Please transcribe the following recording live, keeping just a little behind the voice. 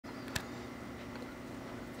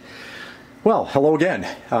Well, hello again.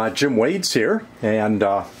 Jim Wade's here, and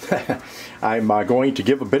I'm going to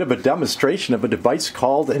give a bit of a demonstration of a device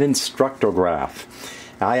called an Instructograph.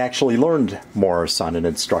 I actually learned Morse on an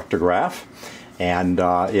Instructograph, and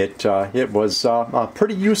it was a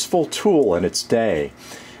pretty useful tool in its day.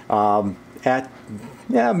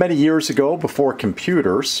 Many years ago, before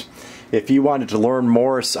computers, if you wanted to learn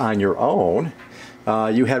Morse on your own,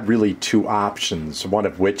 you had really two options, one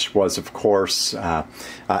of which was, of course,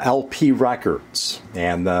 LP records,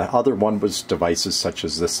 and the other one was devices such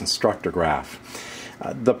as this Instructograph.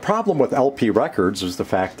 The problem with LP records was the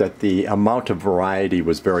fact that the amount of variety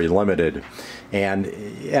was very limited, and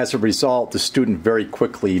as a result, the student very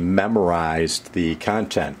quickly memorized the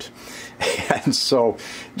content. And so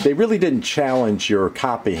they really didn't challenge your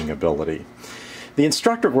copying ability. The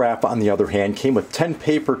Instructograph, on the other hand, came with 10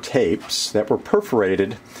 paper tapes that were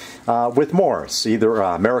perforated with Morse, either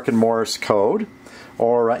American Morse code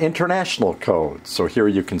or international code. So here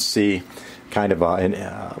you can see kind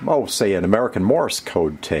of say an American Morse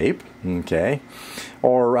code tape, okay,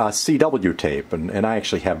 or CW tape. And I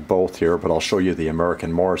actually have both here, but I'll show you the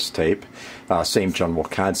American Morse tape. Same general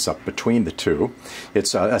concept between the two.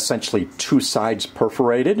 It's essentially two sides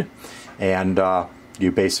perforated, and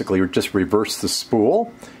you basically just reverse the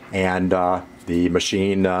spool, and the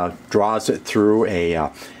machine draws it through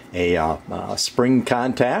a spring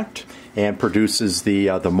contact and produces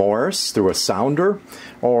the Morse through a sounder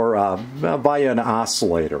or via an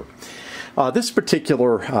oscillator. This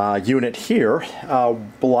particular unit here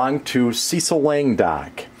belonged to Cecil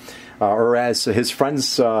Langdock, or as his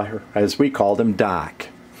friends, as we called him, Doc.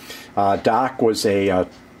 Doc was a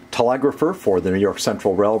telegrapher for the New York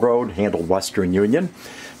Central Railroad, handled Western Union,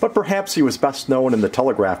 but perhaps he was best known in the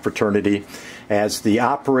telegraph fraternity as the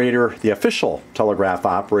operator, the official telegraph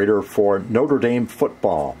operator for Notre Dame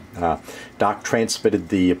football. Doc transmitted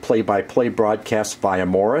the play-by-play broadcast via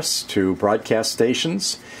Morse to broadcast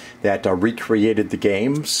stations that recreated the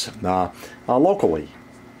games locally.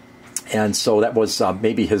 And so that was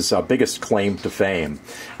maybe his biggest claim to fame.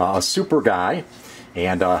 A super guy.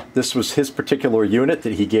 And this was his particular unit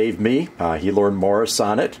that he gave me. He learned Morse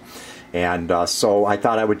on it. And so I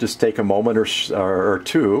thought I would just take a moment or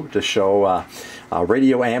two to show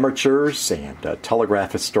radio amateurs and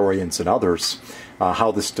telegraph historians and others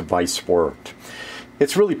how this device worked.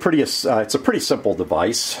 It's really it's a pretty simple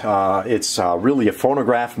device. It's really a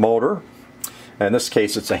phonograph motor. In this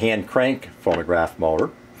case, it's a hand crank phonograph motor.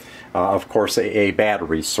 Of course, a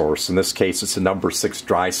battery source. In this case, it's a number 6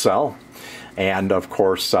 dry cell. And of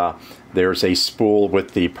course, there's a spool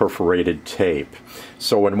with the perforated tape.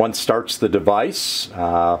 So when one starts the device,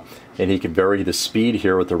 and he can vary the speed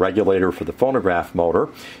here with the regulator for the phonograph motor,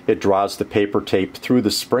 it draws the paper tape through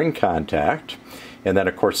the spring contact. And then,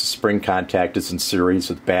 of course, the spring contact is in series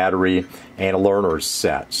with battery and a learner's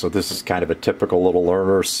set. So this is kind of a typical little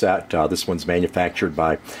learner's set. This one's manufactured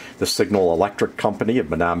by the Signal Electric Company of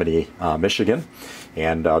Menominee, Michigan.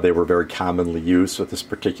 And they were very commonly used with this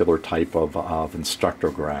particular type of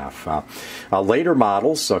Instructograph. Later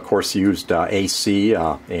models, of course, used an AC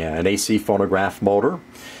phonograph motor.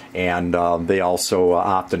 And they also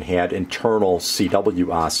often had internal CW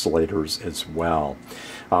oscillators as well.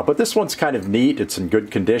 But this one's kind of neat. It's in good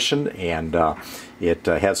condition, and it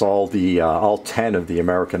has all 10 of the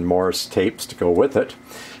American Morse tapes to go with it.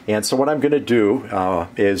 And so what I'm going to do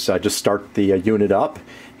is just start the unit up,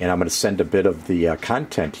 and I'm going to send a bit of the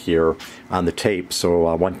content here on the tape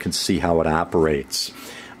so one can see how it operates.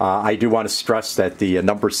 I do want to stress that the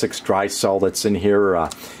number 6 dry cell that's in here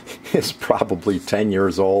is probably 10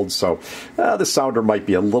 years old, so the sounder might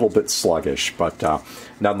be a little bit sluggish, but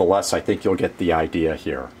nonetheless, I think you'll get the idea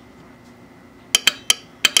here.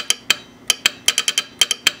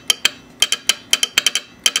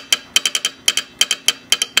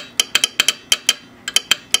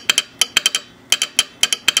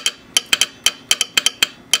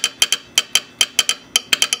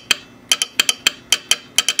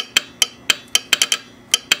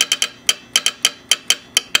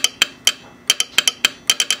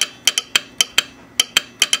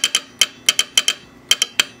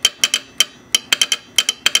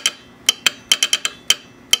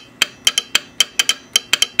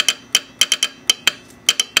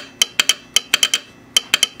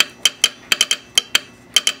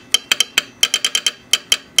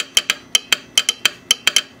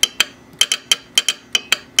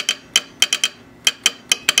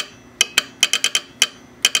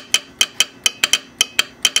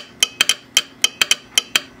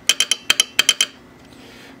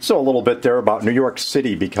 So a little bit there about New York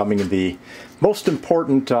City becoming the most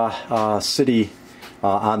important city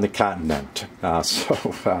on the continent.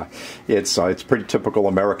 It's pretty typical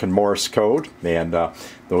American Morse code, and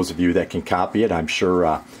those of you that can copy it, I'm sure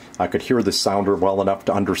I could hear the sounder well enough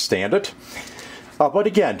to understand it. But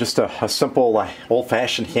again, just a simple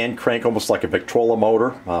old-fashioned hand crank, almost like a Victrola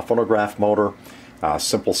motor, phonograph motor,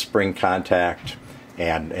 simple spring contact,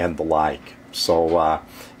 and the like. So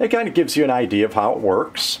it kind of gives you an idea of how it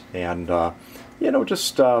works, and you know,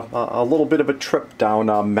 just a little bit of a trip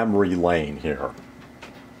down memory lane here.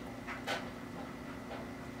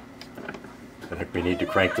 I think we need to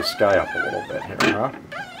crank this guy up a little bit here, huh?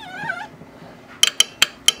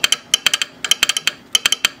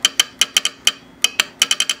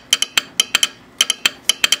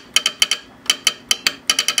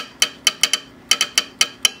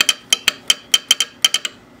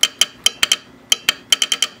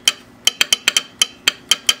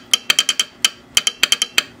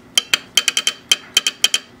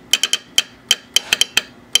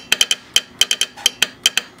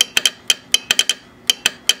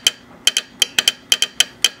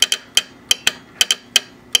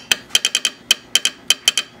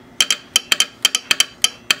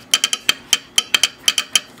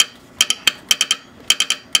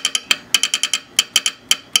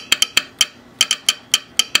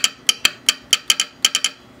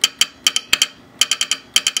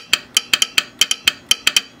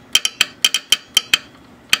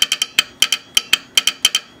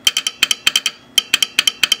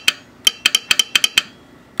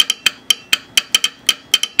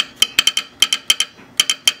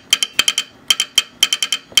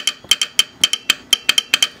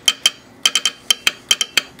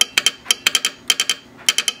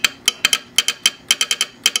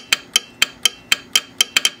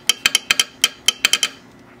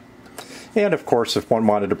 And of course, if one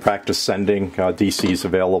wanted to practice sending, DC is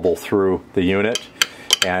available through the unit,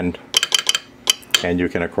 and you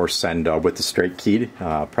can of course send with the straight key,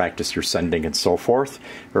 practice your sending and so forth.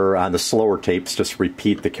 Or on the slower tapes, just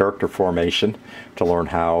repeat the character formation to learn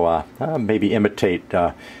how maybe imitate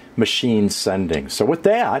machine sending. So with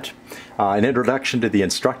that, an introduction to the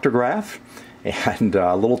Instructograph and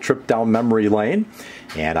a little trip down memory lane,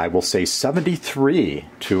 and I will say 73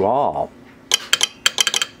 to all.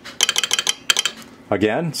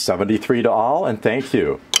 Again, 73 to all, and thank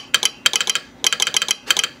you.